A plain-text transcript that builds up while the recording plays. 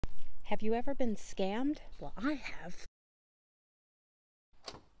Have you ever been scammed? Well, I have.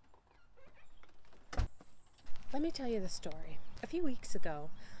 Let me tell you the story. A few weeks ago,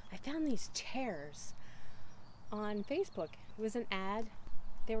 I found these chairs on Facebook. It was an ad.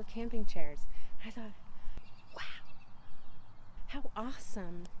 They were camping chairs. I thought, wow, how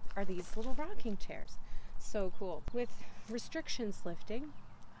awesome are these little rocking chairs? So cool. With restrictions lifting,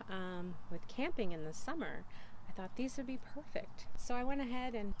 with camping in the summer, I thought these would be perfect. So I went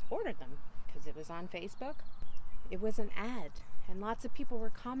ahead and ordered them because it was on Facebook. It was an ad, and lots of people were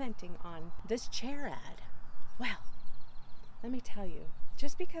commenting on this chair ad. Well, let me tell you,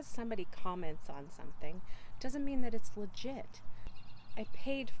 just because somebody comments on something doesn't mean that it's legit. I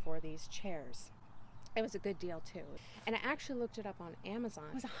paid for these chairs. It was a good deal too. And I actually looked it up on Amazon.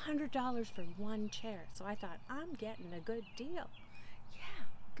 It was $100 for one chair. So I thought, I'm getting a good deal. Yeah,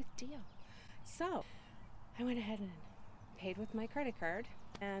 good deal. So I went ahead and paid with my credit card.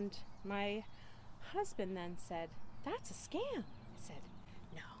 And my husband then said, that's a scam. I said,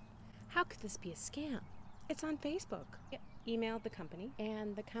 no, how could this be a scam? It's on Facebook. I emailed the company,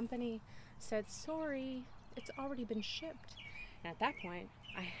 and the company said, sorry, it's already been shipped. And at that point,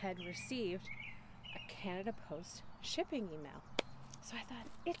 I had received a Canada Post shipping email. So I thought,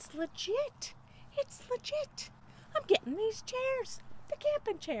 it's legit. It's legit. I'm getting these chairs, the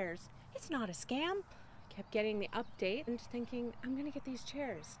camping chairs. It's not a scam. Kept getting the update and thinking, I'm going to get these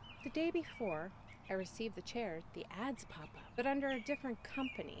chairs. The day before I received the chair, the ads pop up, but under a different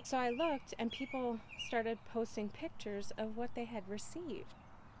company. So I looked, and people started posting pictures of what they had received.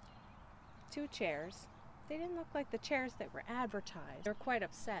 2 chairs. They didn't look like the chairs that were advertised. They were quite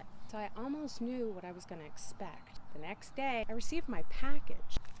upset. So I almost knew what I was going to expect. The next day, I received my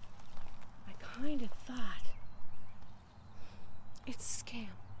package. I kind of thought, it's a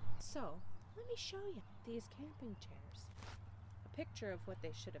scam. So let me show you these camping chairs. A picture of what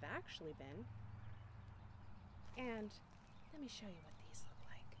they should have actually been. And let me show you what these look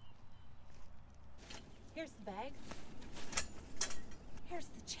like. Here's the bag. Here's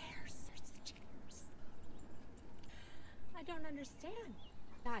the chairs. I don't understand.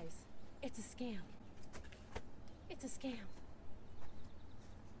 Guys, it's a scam. It's a scam.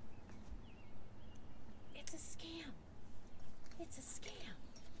 It's a scam. It's a scam.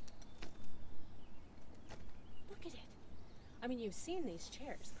 Look at it. I mean, you've seen these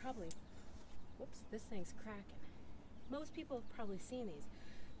chairs, probably. Whoops, this thing's cracking. Most people have probably seen these.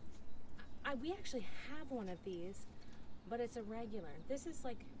 We actually have one of these, but it's a regular. This is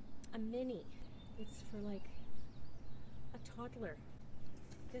like a mini. It's for like a toddler.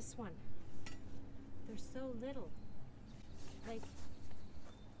 This one. They're so little. Like,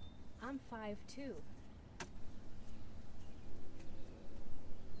 I'm 5'2".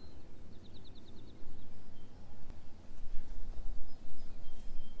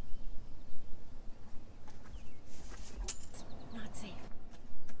 Not safe.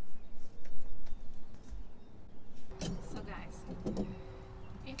 So guys,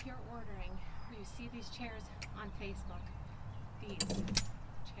 if you're ordering or you see these chairs on Facebook, these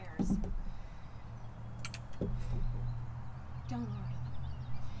chairs, don't order them.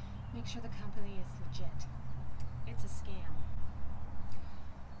 Make sure the company is legit. It's a scam.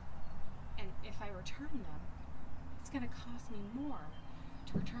 And if I return them, it's going to cost me more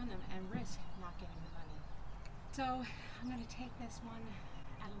to return them and risk not getting the money. So I'm going to take this one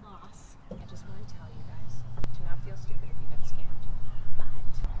at a loss. I just want to tell you guys, do not feel stupid if you get scammed. But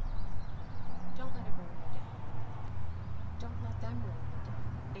don't let it ruin your day. Don't let them ruin your day.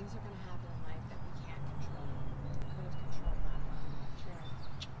 Things are going to happen in life that we can't control. We could have controlled that one, sure.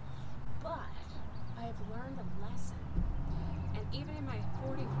 But I have learned a lesson. And even in my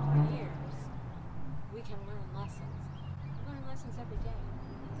 44 years, we can learn lessons. We learn lessons every day.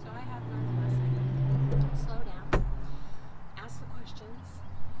 So I have learned a lesson. Slow down. Ask the questions.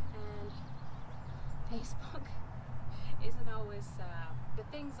 And Facebook isn't always, the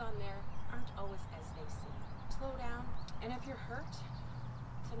things on there aren't always as they seem. Slow down. And if you're hurt,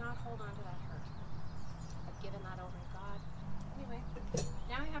 to not hold on to that hurt. I've given that over to God. Anyway,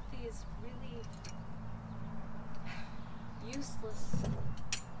 now I have these really useless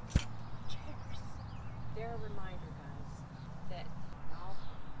chairs. They're a reminder, guys, that I'll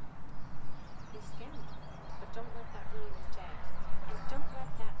be scammed. But don't let that ruin your day. And don't let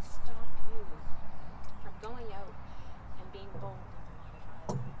that stop you from going out and being bold in your life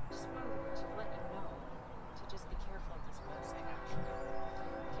either. Just wanted to let you know to just be careful of this website, actually.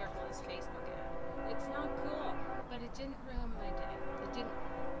 Be careful of this Facebook ad. It's not cool, but it didn't ruin my day. It didn't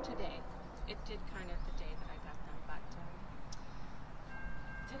today. It did kind of the day that I got them, but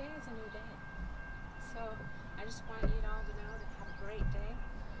today is a new day. So I just want you all to know to have a great day.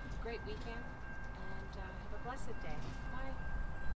 Great great weekend and have a blessed day.